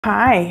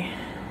Hi,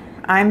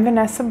 I'm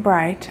Vanessa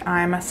Bright.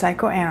 I'm a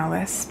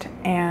psychoanalyst,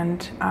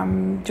 and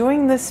I'm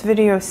doing this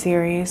video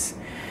series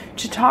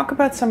to talk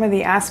about some of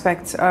the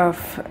aspects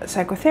of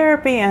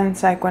psychotherapy and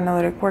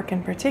psychoanalytic work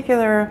in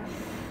particular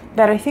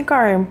that I think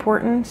are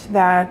important,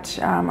 that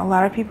a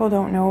lot of people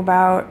don't know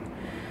about.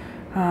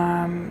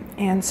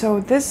 And so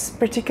this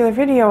particular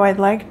video, I'd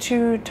like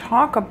to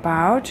talk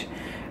about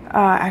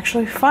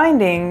actually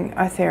finding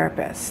a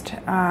therapist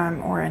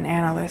or an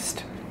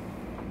analyst.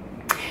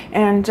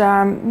 And,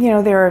 you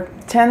know, there are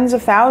tens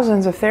of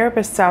thousands of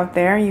therapists out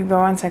there. You go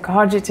on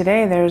Psychology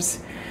Today, there's,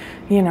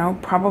 you know,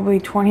 probably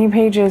 20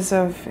 pages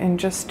in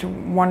just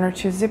one or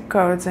two zip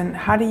codes. And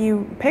how do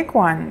you pick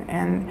one?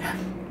 And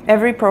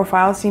every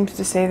profile seems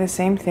to say the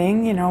same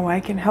thing. You know, I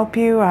can help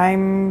you.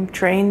 I'm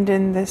trained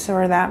in this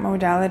or that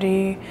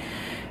modality.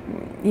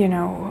 You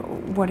know,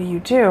 what do you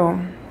do?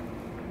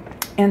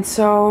 And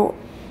so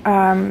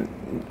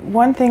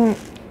one thing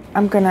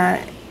I'm going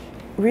to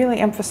really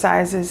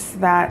emphasize is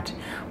that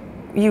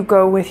you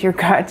go with your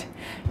gut.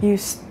 You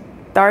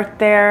start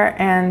there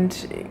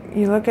and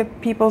you look at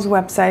people's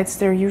websites.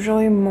 They're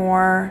usually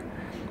more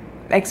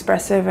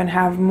expressive and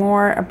have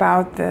more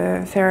about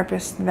the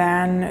therapist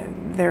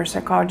than their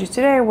Psychology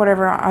Today,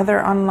 whatever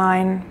other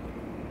online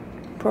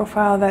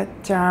profile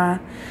that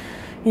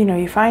you know,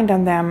 you find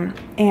on them.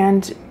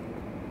 And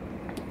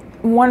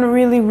one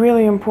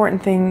really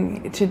important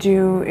thing to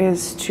do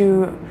is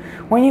to,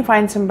 when you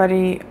find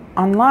somebody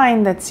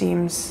online that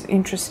seems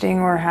interesting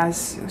or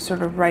has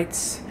sort of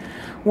writes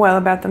well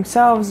about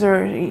themselves,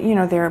 or you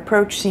know, their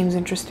approach seems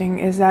interesting,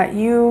 is that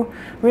you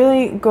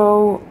really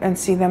go and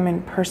see them in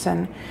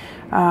person.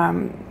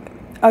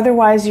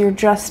 Otherwise you're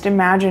just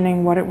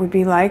imagining what it would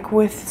be like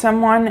with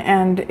someone,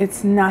 and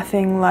it's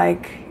nothing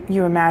like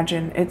you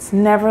imagine. It's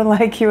never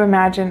like you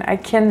imagine. I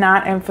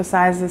cannot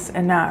emphasize this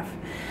enough.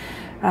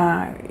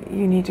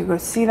 You need to go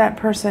see that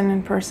person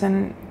in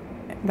person.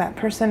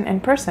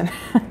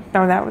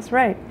 No, that was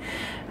right.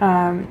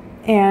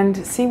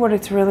 And see what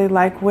it's really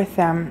like with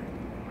them.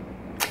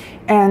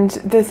 And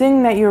the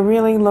thing that you're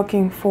really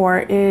looking for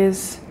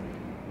is,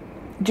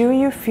 do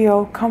you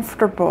feel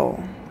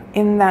comfortable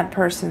in that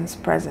person's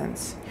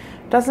presence?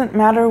 Doesn't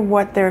matter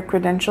what their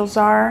credentials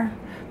are.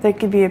 They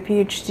could be a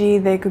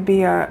PhD, they could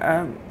be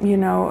a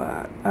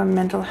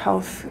mental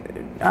health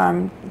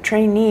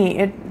trainee.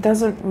 It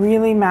doesn't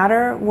really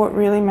matter. What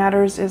really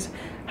matters is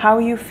how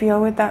you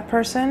feel with that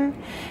person.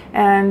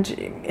 And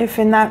if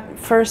in that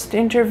first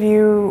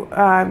interview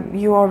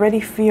you already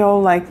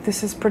feel like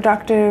this is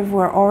productive,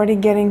 we're already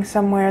getting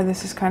somewhere,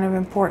 this is kind of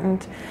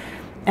important,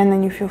 and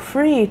then you feel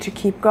free to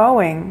keep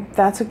going,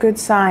 that's a good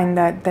sign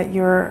that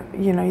you're,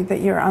 you know, that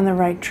you're on the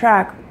right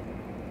track.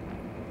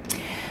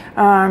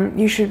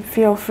 You should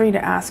feel free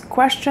to ask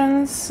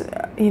questions,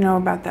 you know,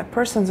 about that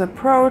person's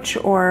approach,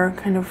 or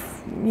kind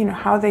of, you know,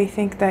 how they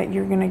think that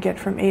you're going to get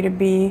from A to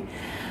B.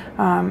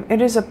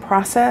 It is a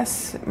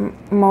process.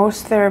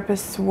 Most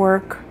therapists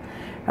work,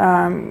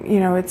 you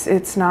know,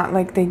 it's not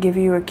like they give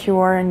you a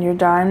cure and you're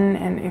done.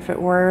 And if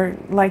it were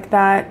like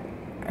that,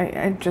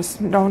 I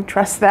just don't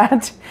trust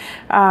that.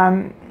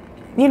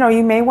 You know,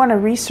 you may want to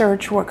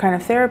research what kind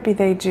of therapy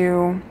they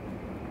do,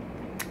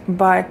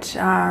 but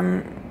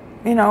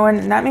you know,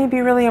 and that may be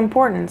really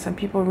important. Some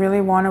people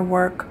really want to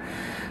work,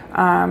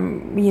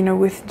 you know,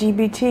 with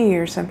DBT,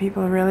 or some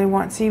people really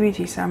want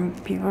CBT, some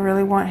people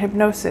really want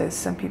hypnosis,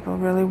 some people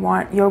really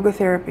want yoga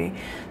therapy.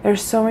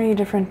 There's so many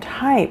different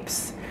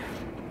types.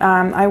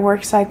 I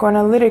work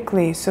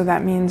psychoanalytically, so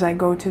that means I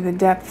go to the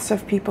depths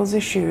of people's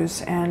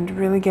issues and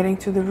really getting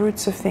to the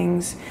roots of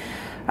things.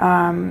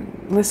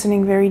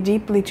 Listening very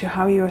deeply to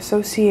how you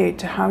associate,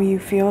 to how you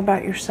feel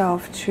about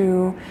yourself,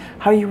 to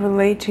how you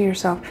relate to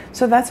yourself.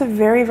 So that's a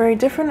very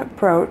different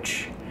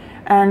approach,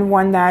 and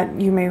one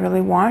that you may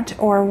really want,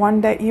 or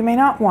one that you may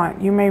not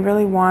want. You may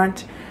really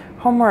want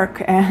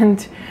homework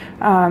and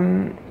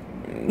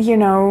you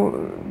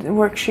know,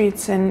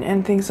 worksheets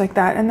and things like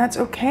that, and that's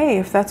okay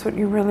if that's what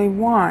you really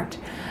want.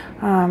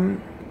 The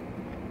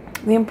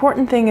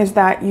important thing is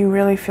that you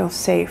really feel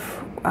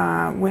safe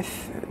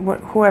with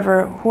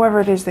whoever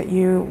it is that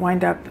you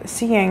wind up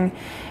seeing.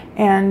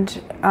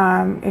 And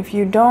if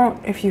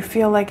you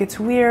feel like it's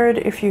weird,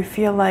 if you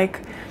feel like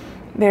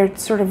they're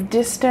sort of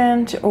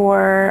distant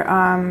or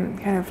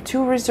kind of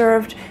too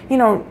reserved, you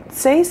know,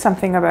 say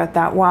something about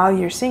that while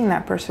you're seeing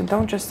that person.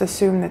 Don't just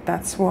assume that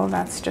that's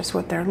just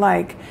what they're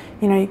like.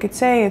 You know, you could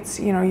say, it's,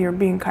 you know, you're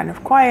being kind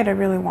of quiet, I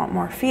really want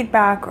more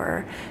feedback,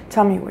 or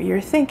tell me what you're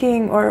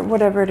thinking, or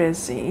whatever it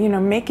is. You know,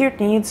 make your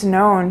needs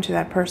known to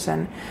that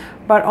person,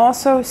 but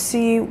also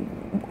see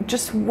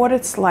just what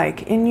it's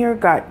like in your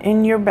gut,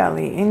 in your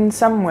belly, in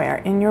somewhere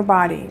in your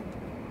body.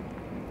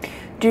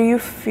 Do you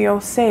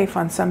feel safe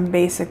on some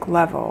basic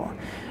level?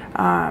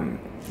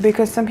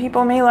 Because some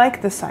people may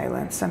like the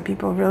silence. Some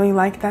people really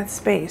like that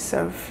space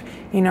of,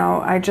 you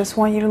know, I just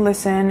want you to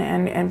listen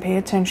and pay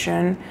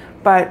attention,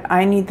 but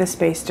I need the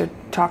space to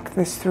talk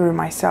this through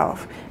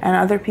myself. And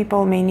other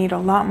people may need a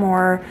lot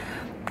more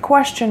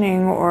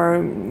questioning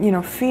or,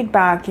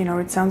 feedback,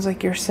 it sounds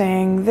like you're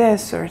saying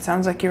this, or it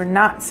sounds like you're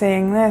not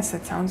saying this,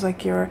 it sounds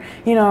like you're,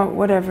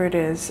 whatever it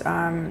is.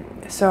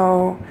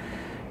 So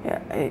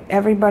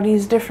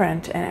everybody's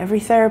different, and every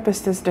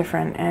therapist is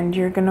different, and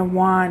you're going to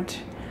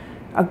want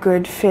a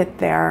good fit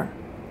there.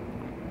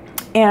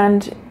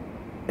 And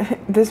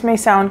this may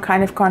sound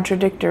kind of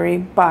contradictory,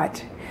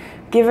 but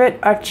give it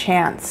a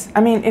chance.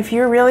 I mean, if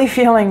you're really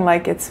feeling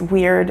like it's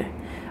weird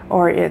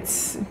or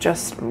it's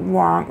just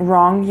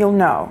wrong, you'll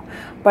know.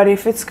 But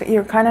if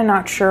you're kind of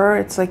not sure,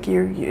 it's like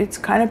it's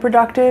kind of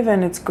productive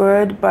and it's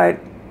good, but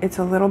it's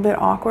a little bit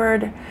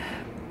awkward,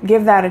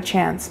 give that a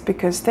chance,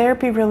 because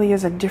therapy really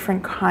is a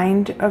different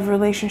kind of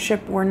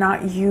relationship. We're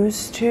not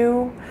used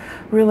to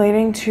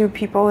relating to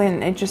people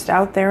just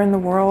out there in the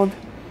world,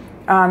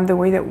 the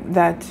way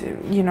that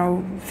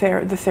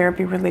the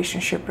therapy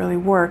relationship really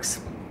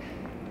works.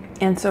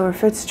 And so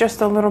if it's just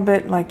a little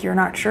bit like you're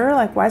not sure,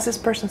 like, why is this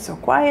person so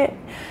quiet?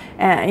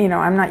 And,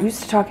 I'm not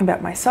used to talking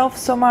about myself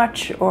so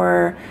much,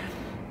 or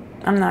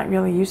I'm not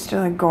really used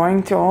to like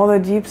going to all the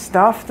deep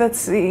stuff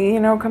that's,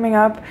 coming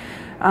up.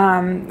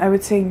 I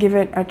would say give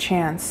it a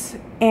chance.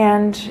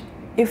 And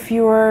if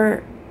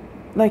you're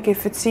like,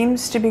 if it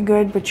seems to be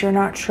good, but you're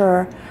not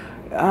sure,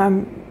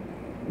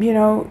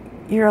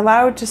 you're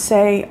allowed to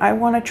say, I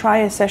want to try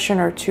a session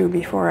or two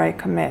before I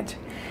commit.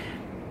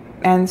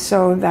 And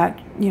so that,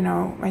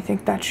 I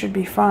think that should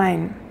be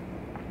fine.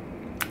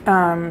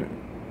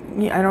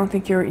 I don't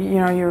think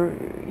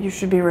you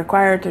should be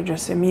required to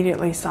just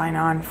immediately sign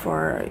on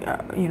for,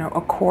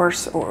 a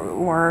course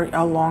or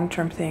a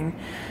long-term thing.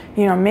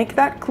 Make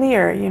that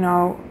clear,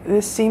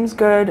 this seems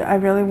good. I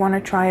really want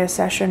to try a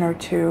session or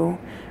two,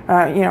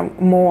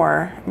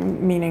 more,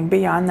 meaning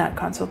beyond that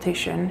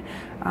consultation,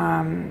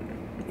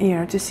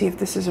 to see if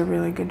this is a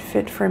really good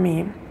fit for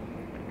me.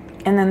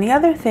 And then the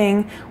other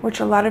thing,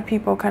 which a lot of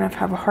people kind of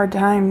have a hard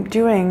time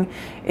doing,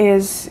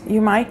 is you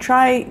might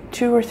try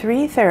 2 or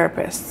 3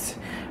 therapists.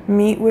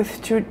 Meet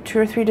with two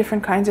or three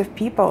different kinds of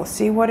people.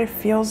 See what it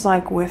feels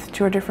like with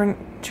 2 or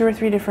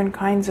 3 different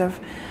kinds of,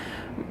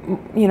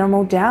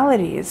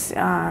 modalities.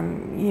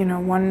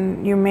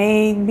 One, you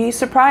may be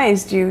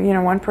surprised.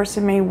 One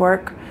person may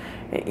work,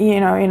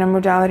 in a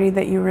modality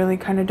that you really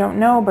kind of don't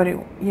know, but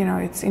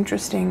it's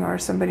interesting, or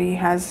somebody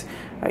has,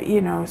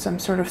 some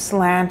sort of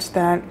slant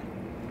that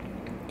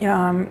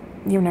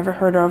you've never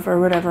heard of or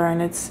whatever,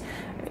 and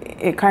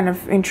it kind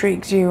of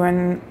intrigues you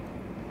and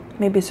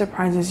maybe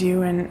surprises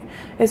you, and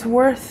it's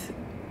worth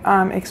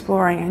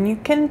exploring. And you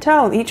can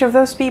tell each of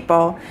those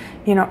people,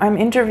 I'm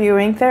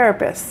interviewing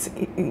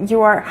therapists.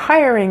 You are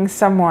hiring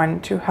someone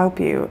to help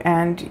you,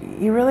 and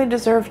you really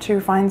deserve to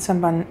find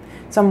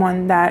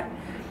someone that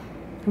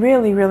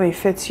really, really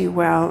fits you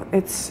well.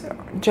 It's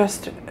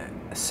just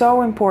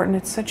so important.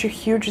 It's such a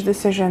huge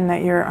decision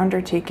that you're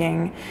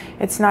undertaking.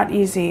 It's not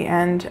easy,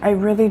 and I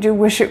really do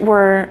wish it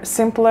were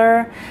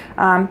simpler.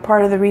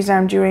 Part of the reason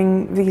I'm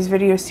doing these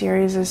video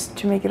series is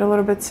to make it a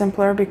little bit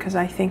simpler, because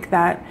I think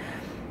that,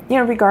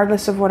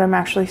 regardless of what I'm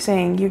actually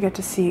saying, you get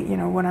to see,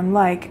 what I'm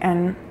like.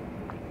 And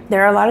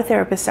there are a lot of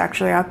therapists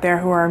actually out there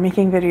who are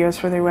making videos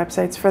for their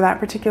websites for that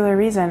particular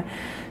reason,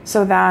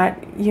 so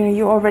that,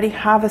 you already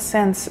have a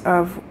sense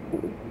of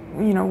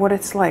what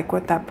it's like,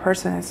 what that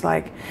person is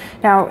like.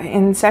 Now,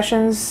 in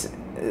sessions,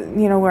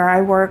 where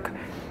I work,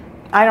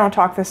 I don't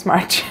talk this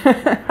much.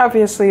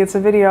 Obviously, it's a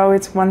video,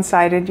 it's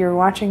one-sided, you're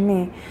watching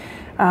me.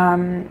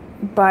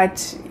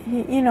 But,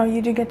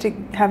 you do get to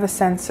have a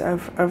sense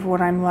of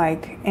what I'm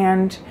like.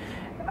 And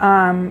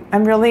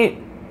I'm really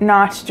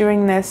not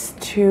doing this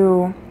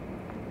to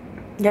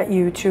get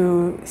you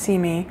to see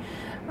me.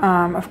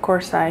 Of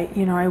course, I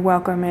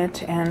welcome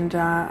it, and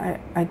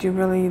I do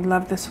really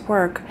love this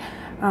work.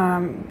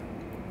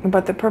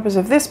 But the purpose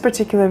of this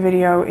particular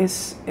video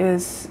is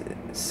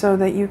so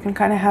that you can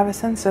kind of have a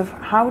sense of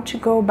how to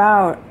go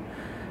about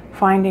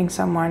finding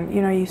someone.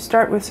 You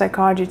start with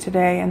Psychology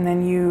Today, and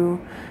then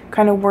you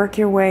kind of work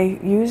your way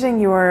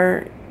using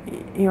your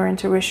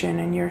intuition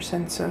and your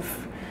sense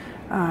of,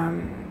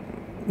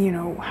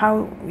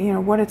 how,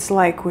 what it's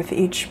like with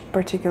each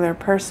particular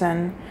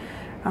person.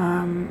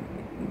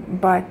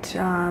 But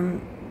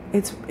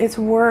it's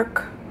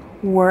work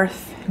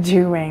worth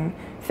doing.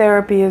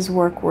 Therapy is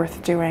work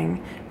worth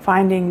doing.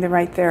 Finding the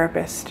right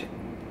therapist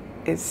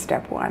is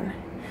step 1.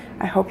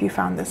 I hope you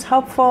found this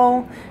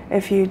helpful.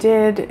 If you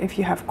did, if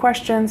you have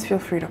questions, feel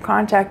free to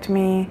contact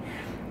me.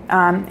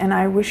 And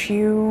I wish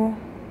you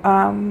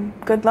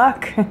good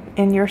luck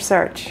in your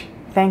search.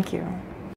 Thank you.